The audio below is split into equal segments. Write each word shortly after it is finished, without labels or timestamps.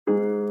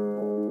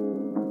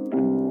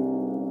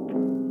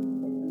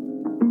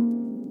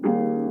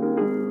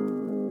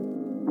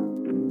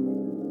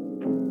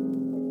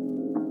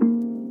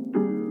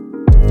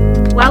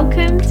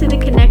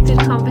Connected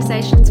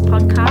Conversations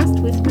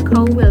podcast with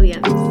Nicole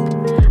Williams.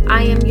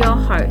 I am your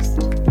host,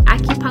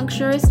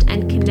 acupuncturist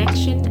and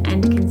connection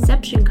and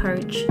conception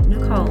coach,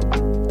 Nicole.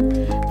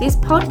 This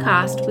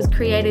podcast was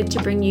created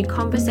to bring you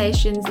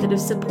conversations that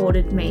have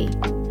supported me,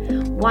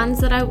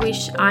 ones that I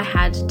wish I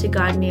had to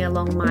guide me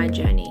along my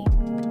journey.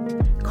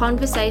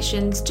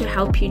 Conversations to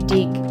help you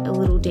dig a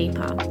little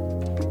deeper.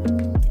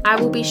 I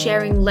will be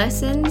sharing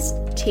lessons,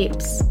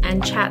 tips,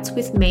 and chats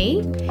with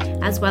me,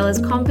 as well as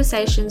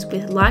conversations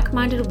with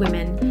like-minded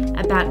women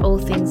about all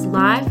things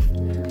life,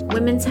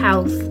 women's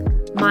health,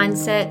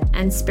 mindset,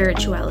 and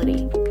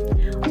spirituality,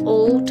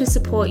 all to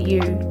support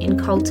you in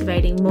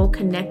cultivating more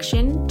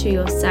connection to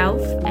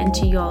yourself and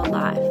to your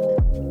life.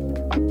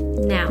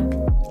 Now,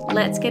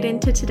 let's get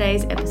into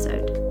today's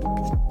episode.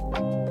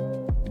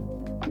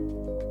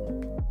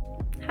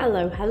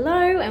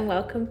 Hello, and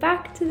welcome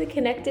back to the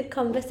Connected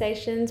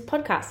Conversations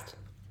podcast.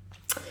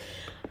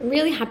 I'm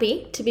really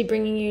happy to be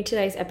bringing you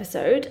today's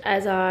episode,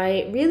 as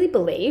I really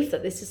believe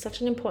that this is such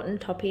an important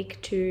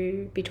topic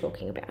to be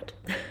talking about.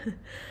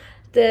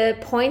 The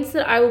points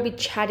that I will be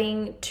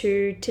chatting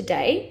to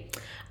today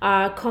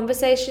are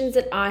conversations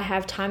that I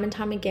have time and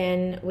time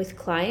again with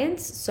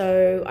clients,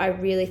 so I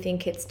really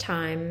think it's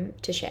time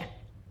to share.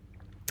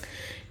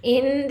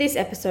 In this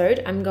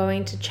episode, I'm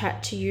going to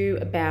chat to you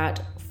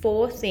about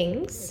 4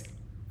 things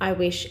I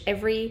wish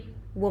every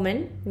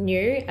woman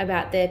knew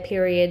about their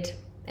period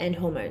and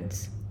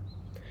hormones.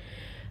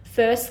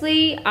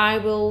 Firstly, I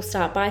will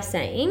start by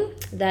saying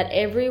that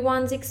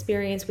everyone's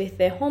experience with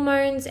their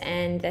hormones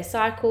and their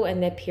cycle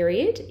and their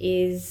period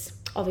is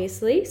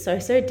obviously so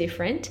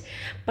different,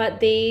 but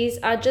these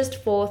are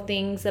just 4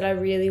 things that I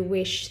really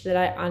wish that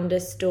I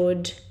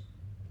understood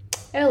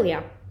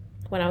earlier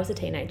when I was a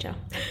teenager.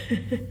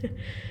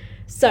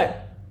 So,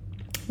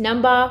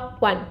 number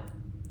 1,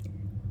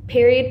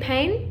 period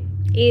pain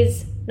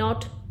is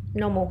not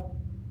normal.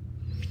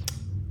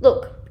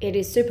 Look, it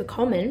is super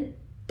common,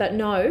 but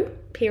no,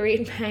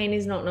 period pain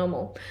is not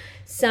normal.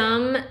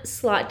 Some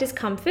slight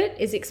discomfort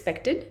is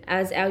expected,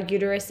 as our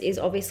uterus is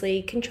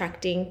obviously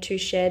contracting to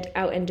shed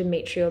our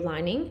endometrial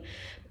lining,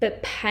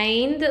 but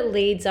pain that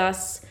leads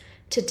us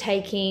to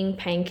taking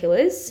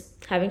painkillers,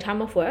 having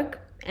time off work,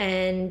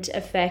 and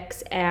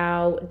affects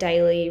our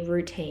daily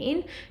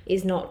routine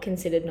is not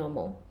considered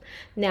normal.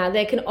 Now,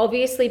 there can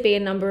obviously be a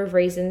number of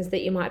reasons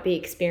that you might be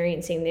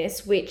experiencing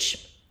this,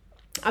 which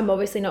I'm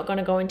obviously not going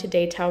to go into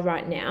detail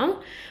right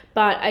now,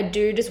 but I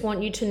do just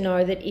want you to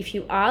know that if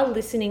you are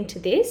listening to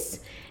this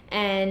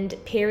and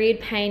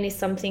period pain is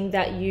something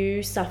that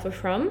you suffer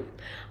from,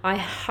 I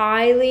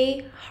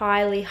highly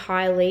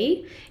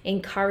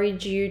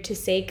encourage you to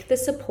seek the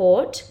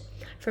support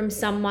from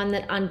someone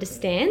that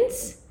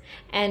understands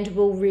and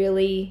will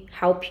really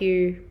help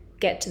you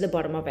get to the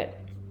bottom of it.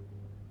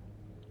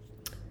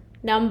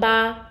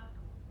 Number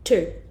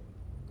 2,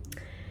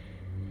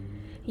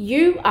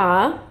 you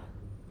are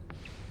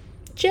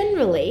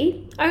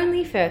generally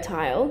only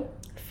fertile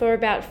for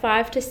about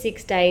 5 to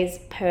 6 days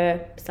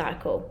per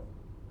cycle.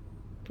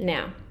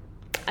 Now,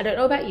 I don't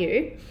know about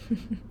you,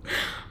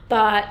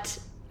 but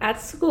at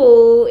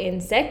school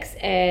in sex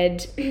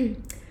ed,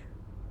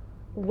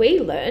 we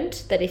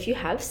learned that if you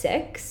have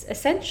sex,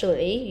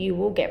 essentially you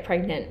will get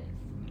pregnant,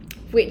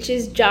 which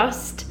is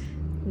just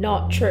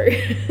not true.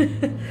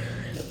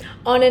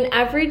 On an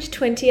average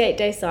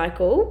 28-day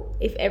cycle,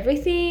 if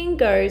everything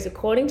goes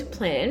according to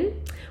plan,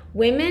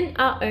 women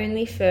are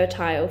only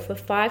fertile for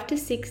 5 to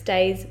 6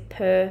 days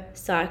per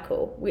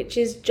cycle, which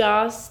is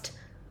just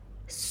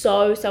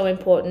so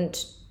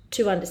important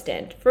to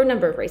understand for a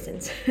number of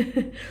reasons.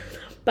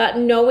 But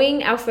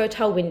knowing our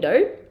fertile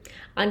window,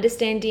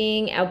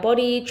 understanding our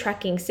body,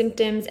 tracking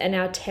symptoms, and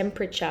our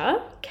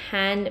temperature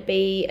can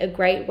be a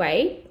great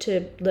way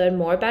to learn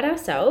more about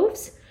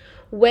ourselves,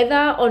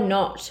 whether or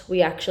not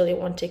we actually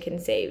want to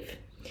conceive.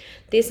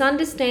 This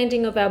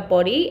understanding of our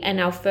body and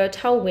our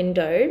fertile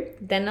window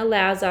then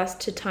allows us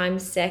to time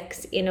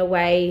sex in a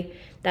way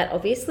that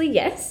obviously,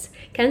 yes,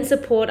 can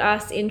support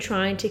us in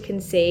trying to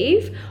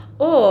conceive,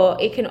 or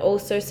it can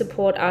also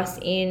support us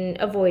in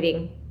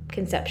avoiding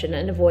conception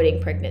and avoiding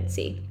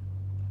pregnancy.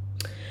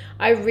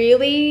 I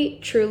really,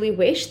 truly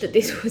wish that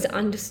this was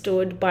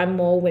understood by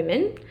more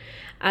women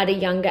at a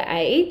younger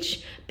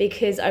age,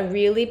 because I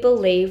really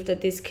believe that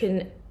this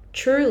can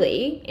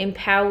truly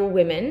empower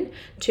women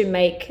to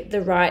make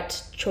the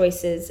right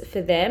choices for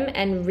them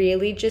and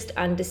really just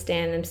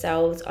understand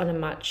themselves on a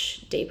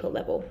much deeper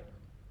level.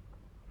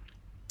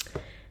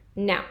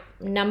 Now,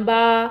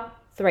 number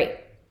 3.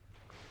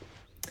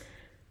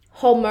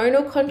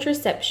 Hormonal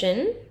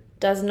contraception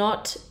does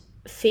not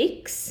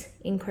fix,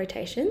 in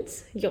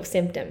quotations, your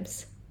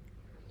symptoms.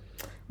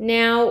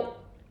 Now,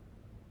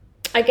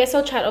 I guess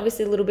I'll chat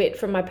obviously a little bit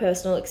from my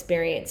personal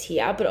experience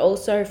here, but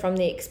also from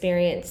the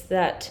experience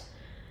that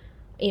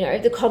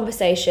the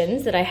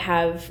conversations that I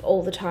have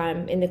all the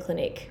time in the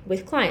clinic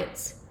with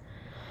clients.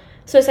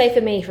 So say for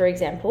me, for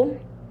example,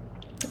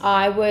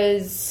 I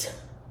went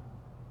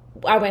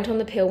on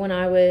the pill when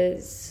I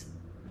was,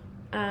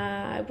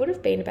 I would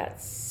have been about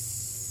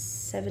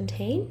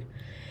 17.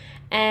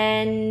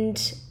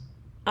 and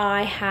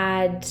I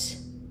had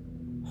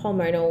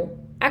hormonal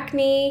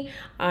acne,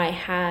 I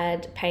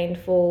had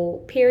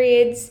painful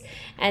periods,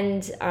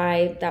 and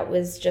that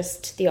was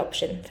just the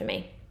option for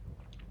me.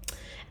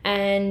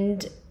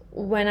 And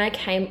when I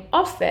came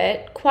off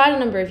it, quite a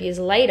number of years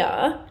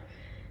later,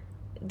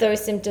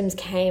 those symptoms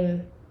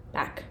came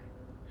back.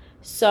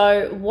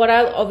 So what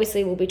I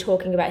obviously will be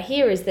talking about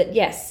here is that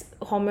yes,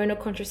 hormonal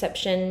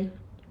contraception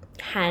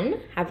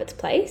can have its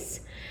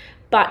place,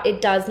 but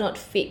it does not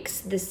fix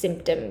the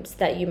symptoms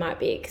that you might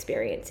be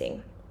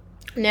experiencing.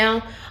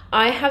 Now,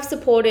 I have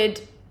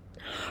supported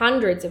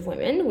hundreds of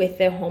women with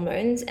their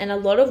hormones, and a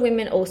lot of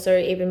women also,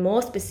 even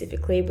more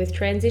specifically, with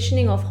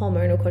transitioning off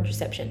hormonal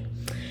contraception.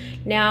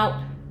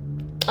 Now,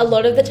 a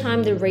lot of the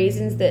time, the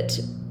reasons that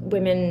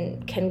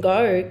women can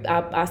go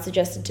are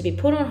suggested to be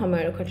put on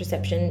hormonal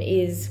contraception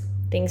is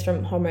things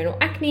from hormonal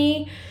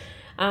acne,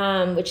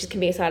 which can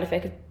be a side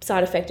effect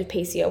of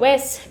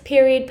PCOS,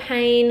 period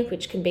pain,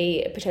 which can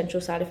be a potential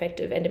side effect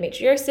of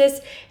endometriosis,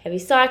 heavy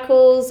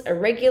cycles,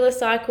 irregular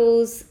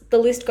cycles, the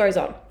list goes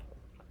on.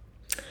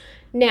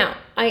 Now,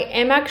 I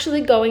am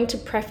actually going to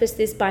preface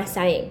this by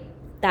saying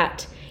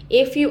that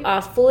if you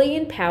are fully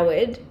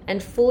empowered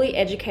and fully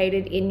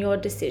educated in your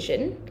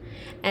decision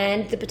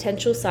and the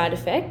potential side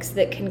effects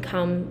that can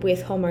come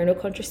with hormonal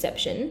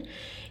contraception,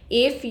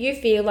 if you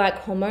feel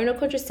like hormonal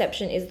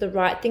contraception is the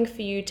right thing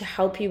for you to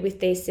help you with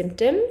these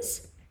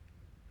symptoms,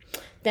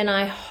 then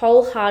I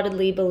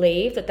wholeheartedly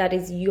believe that that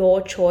is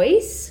your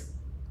choice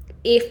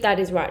if that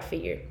is right for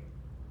you.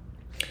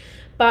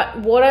 But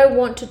what I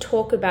want to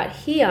talk about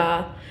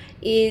here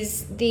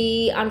is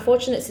the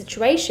unfortunate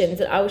situations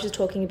that I was just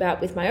talking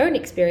about with my own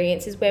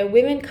experiences, where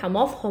women come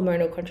off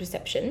hormonal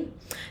contraception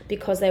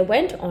because they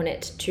went on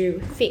it to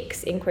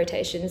fix, in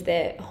quotations,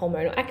 their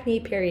hormonal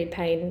acne, period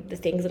pain, the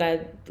things that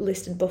I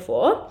listed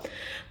before.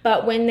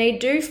 But when they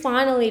do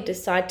finally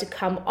decide to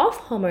come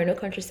off hormonal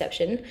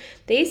contraception,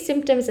 these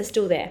symptoms are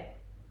still there,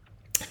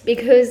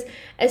 because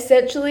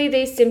essentially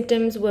these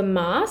symptoms were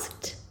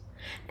masked,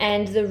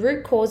 and the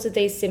root cause of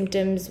these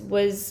symptoms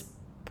was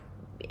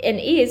and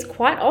is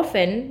quite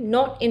often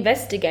not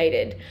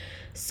investigated.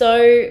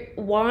 So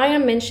why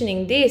I'm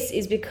mentioning this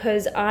is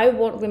because I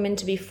want women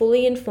to be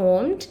fully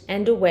informed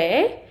and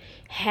aware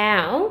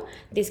how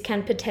this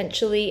can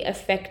potentially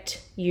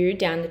affect you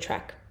down the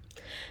track.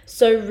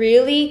 So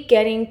really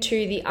getting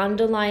to the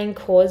underlying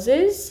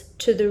causes,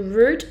 to the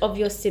root of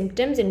your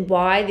symptoms and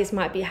why this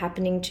might be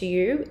happening to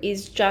you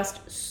is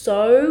just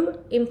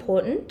so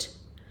important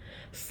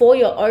for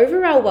your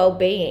overall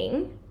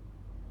well-being,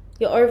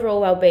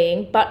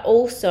 but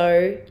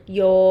also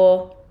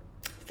your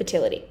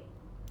fertility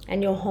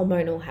and your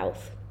hormonal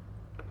health.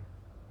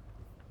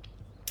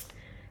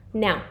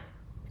 Now,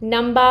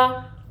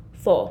 number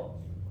 4,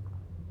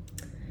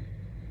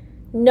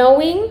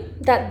 knowing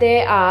that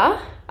there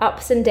are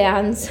ups and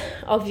downs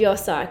of your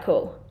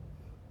cycle.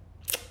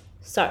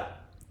 So,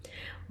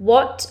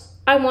 what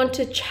I want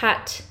to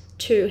chat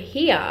to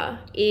here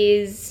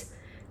is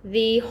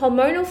the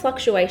hormonal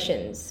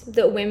fluctuations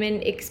that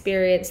women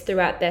experience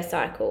throughout their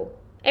cycle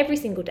every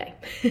single day,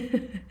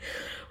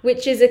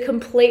 which is a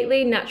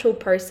completely natural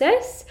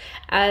process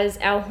as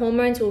our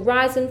hormones will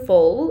rise and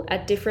fall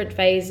at different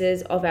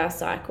phases of our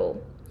cycle.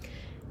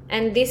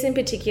 And this in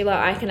particular,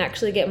 I can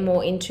actually get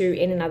more into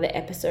in another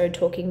episode,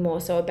 talking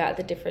more so about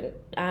the different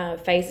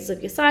phases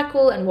of your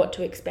cycle and what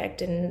to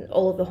expect and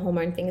all of the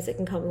hormone things that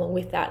can come along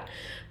with that.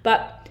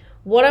 But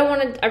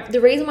the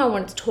reason why I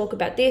wanted to talk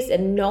about this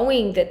and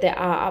knowing that there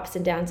are ups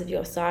and downs of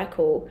your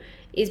cycle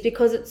is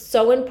because it's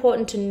so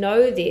important to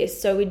know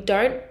this, so we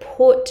don't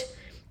put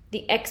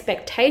the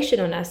expectation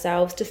on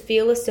ourselves to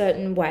feel a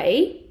certain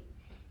way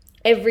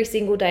every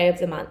single day of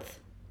the month,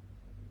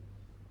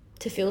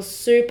 to feel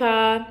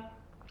super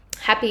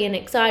happy and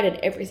excited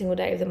every single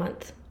day of the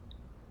month,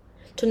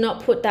 to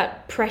not put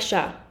that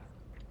pressure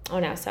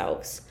on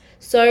ourselves.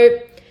 So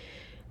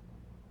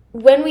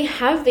when we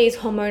have these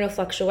hormonal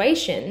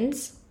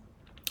fluctuations,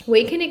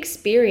 we can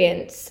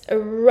experience a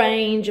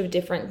range of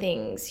different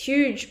things,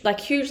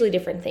 hugely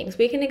different things.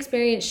 We can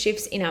experience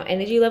shifts in our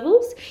energy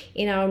levels,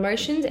 in our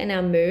emotions and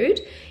our mood,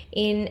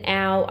 in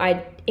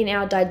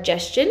our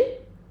digestion,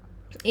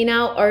 in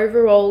our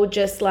overall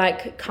just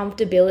like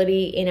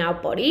comfortability in our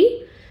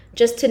body,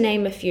 just to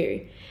name a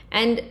few.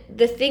 And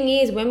the thing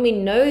is, when we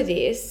know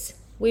this,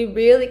 we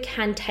really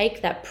can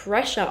take that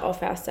pressure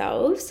off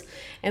ourselves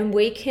and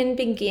we can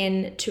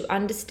begin to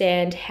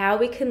understand how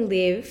we can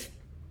live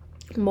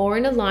more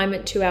in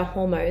alignment to our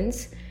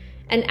hormones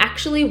and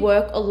actually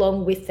work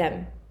along with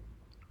them,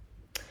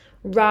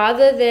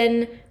 rather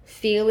than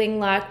feeling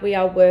like we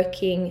are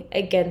working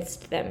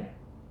against them.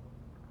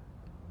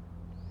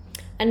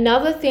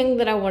 Another thing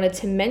that I wanted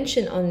to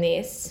mention on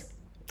this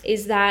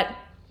is that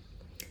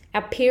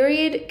our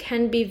period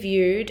can be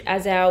viewed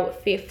as our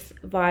 5th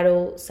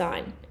vital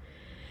sign.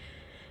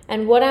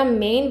 And what I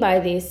mean by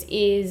this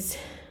is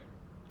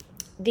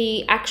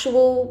the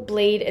actual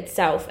bleed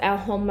itself, our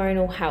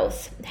hormonal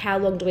health. How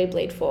long do we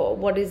bleed for?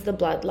 What is the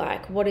blood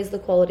like? What is the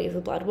quality of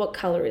the blood? What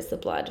color is the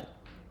blood?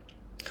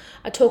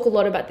 I talk a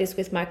lot about this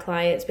with my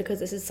clients because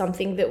this is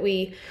something that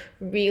we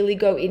really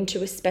go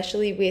into,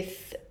 especially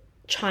with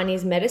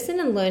Chinese medicine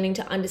and learning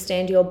to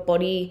understand your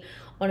body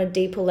on a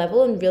deeper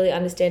level and really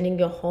understanding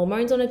your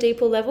hormones on a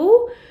deeper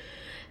level.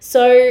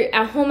 So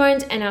our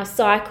hormones and our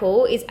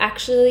cycle is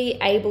actually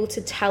able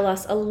to tell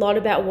us a lot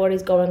about what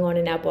is going on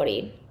in our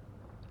body.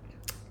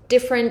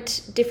 Different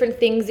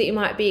things that you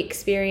might be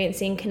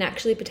experiencing can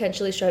actually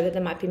potentially show that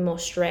there might be more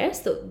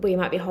stress that we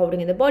might be holding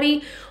in the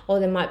body,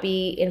 or there might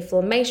be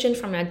inflammation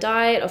from our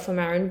diet or from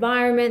our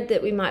environment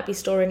that we might be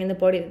storing in the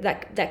body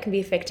that can be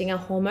affecting our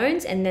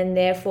hormones, and then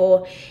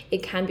therefore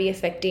it can be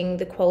affecting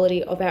the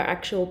quality of our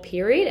actual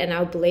period and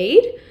our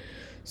bleed.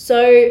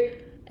 So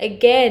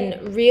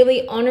again,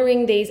 really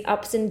honoring these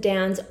ups and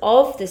downs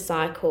of the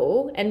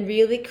cycle and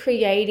really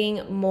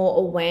creating more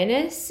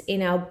awareness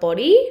in our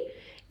body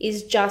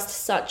is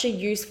just such a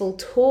useful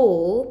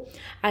tool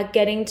at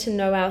getting to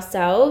know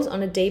ourselves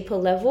on a deeper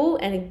level,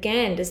 and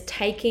again, just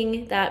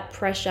taking that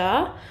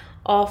pressure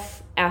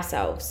off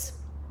ourselves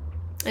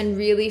and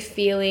really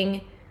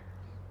feeling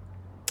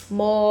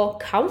more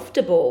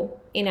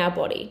comfortable in our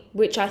body,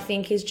 which I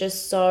think is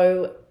just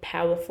so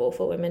powerful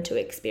for women to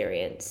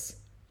experience.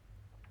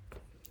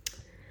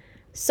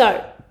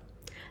 So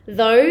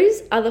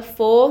those are the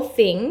 4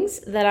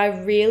 things that I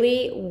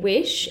really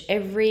wish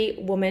every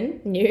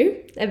woman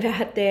knew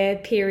about their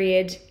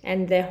period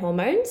and their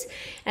hormones.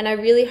 And I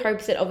really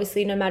hope that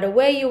obviously no matter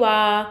where you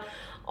are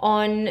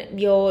on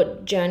your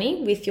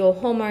journey with your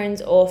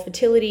hormones or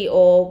fertility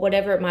or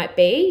whatever it might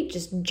be,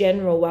 just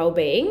general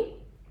well-being,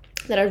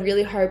 that I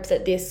really hope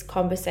that this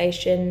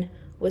conversation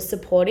was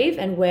supportive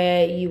and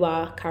where you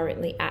are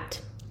currently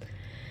at.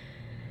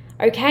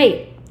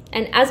 Okay,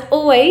 and as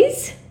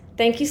always,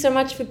 thank you so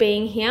much for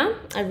being here.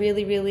 I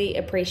really, really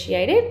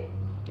appreciate it.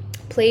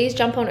 Please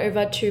jump on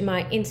over to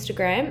my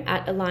Instagram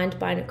at Aligned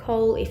by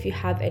Nicole if you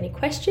have any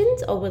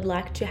questions or would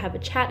like to have a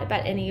chat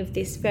about any of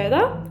this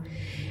further.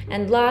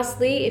 And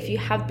lastly, if you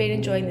have been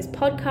enjoying this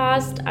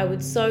podcast, I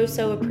would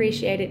so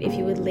appreciate it if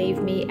you would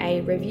leave me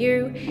a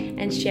review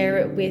and share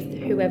it with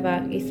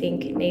whoever you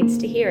think needs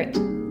to hear it.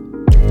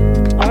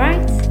 All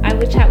right, I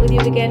will chat with you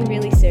again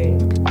really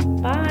soon.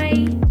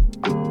 Bye.